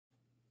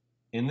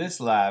In this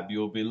lab, you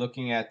will be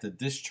looking at the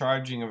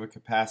discharging of a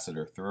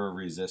capacitor through a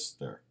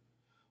resistor.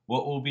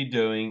 What we'll be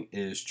doing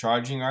is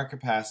charging our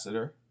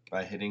capacitor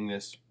by hitting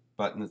this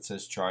button that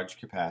says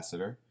Charge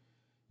Capacitor.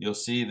 You'll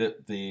see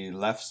that the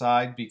left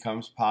side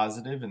becomes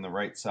positive and the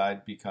right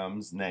side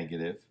becomes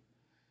negative.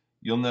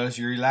 You'll notice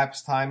your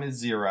elapsed time is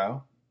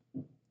 0.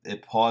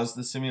 It paused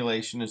the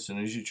simulation as soon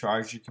as you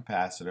charge your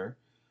capacitor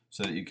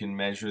so that you can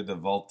measure the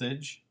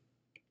voltage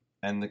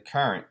and the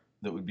current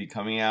that would be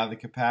coming out of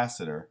the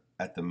capacitor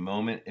at the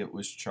moment it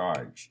was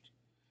charged.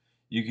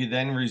 You could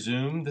then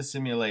resume the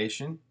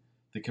simulation.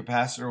 The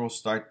capacitor will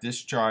start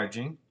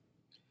discharging.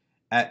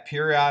 At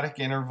periodic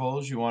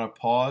intervals, you want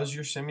to pause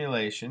your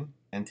simulation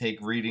and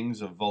take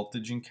readings of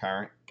voltage and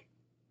current.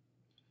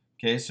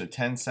 Okay, so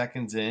 10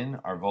 seconds in,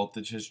 our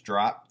voltage has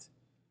dropped.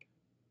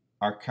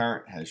 Our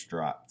current has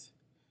dropped.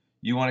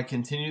 You want to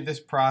continue this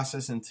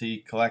process until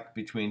you collect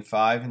between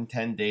 5 and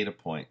 10 data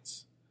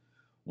points.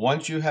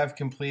 Once you have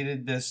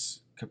completed this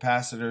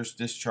capacitor's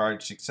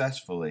discharge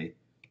successfully,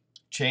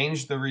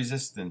 change the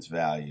resistance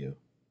value.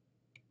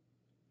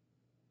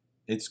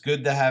 It's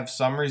good to have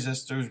some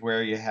resistors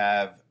where you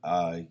have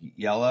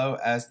yellow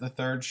as the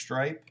third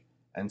stripe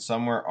and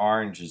some where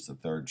orange is the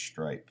third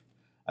stripe.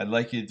 I'd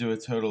like you to do a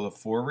total of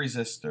 4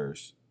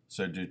 resistors,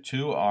 so do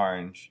 2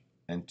 orange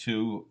and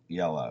 2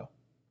 yellow.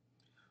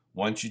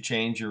 Once you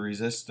change your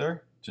resistor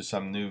to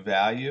some new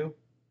value,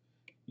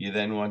 you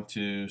then want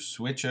to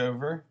switch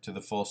over to the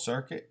full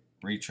circuit,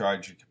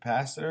 recharge your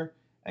capacitor,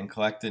 and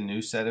collect a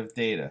new set of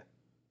data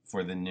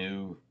for the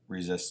new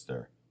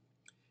resistor.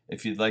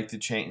 If you'd like to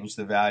change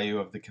the value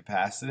of the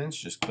capacitance,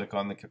 just click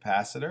on the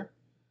capacitor,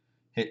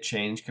 hit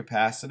Change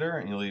Capacitor,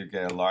 and you'll either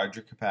get a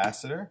larger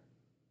capacitor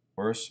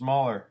or a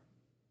smaller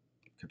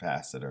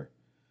capacitor.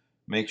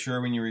 Make sure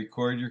when you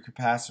record your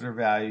capacitor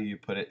value, you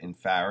put it in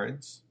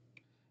farads,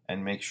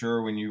 and make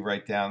sure when you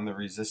write down the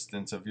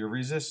resistance of your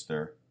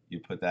resistor, you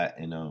put that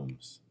in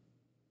ohms.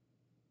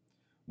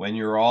 When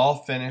you're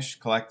all finished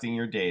collecting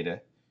your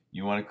data,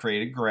 you want to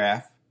create a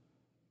graph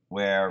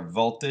where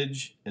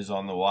voltage is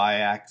on the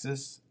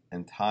y-axis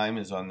and time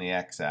is on the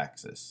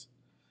x-axis.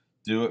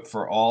 Do it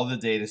for all the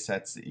data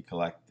sets that you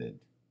collected.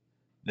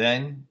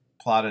 Then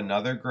plot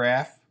another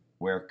graph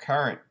where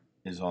current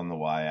is on the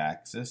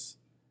y-axis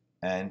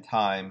and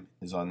time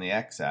is on the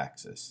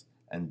x-axis,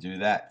 and do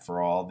that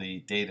for all the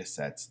data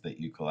sets that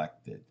you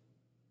collected.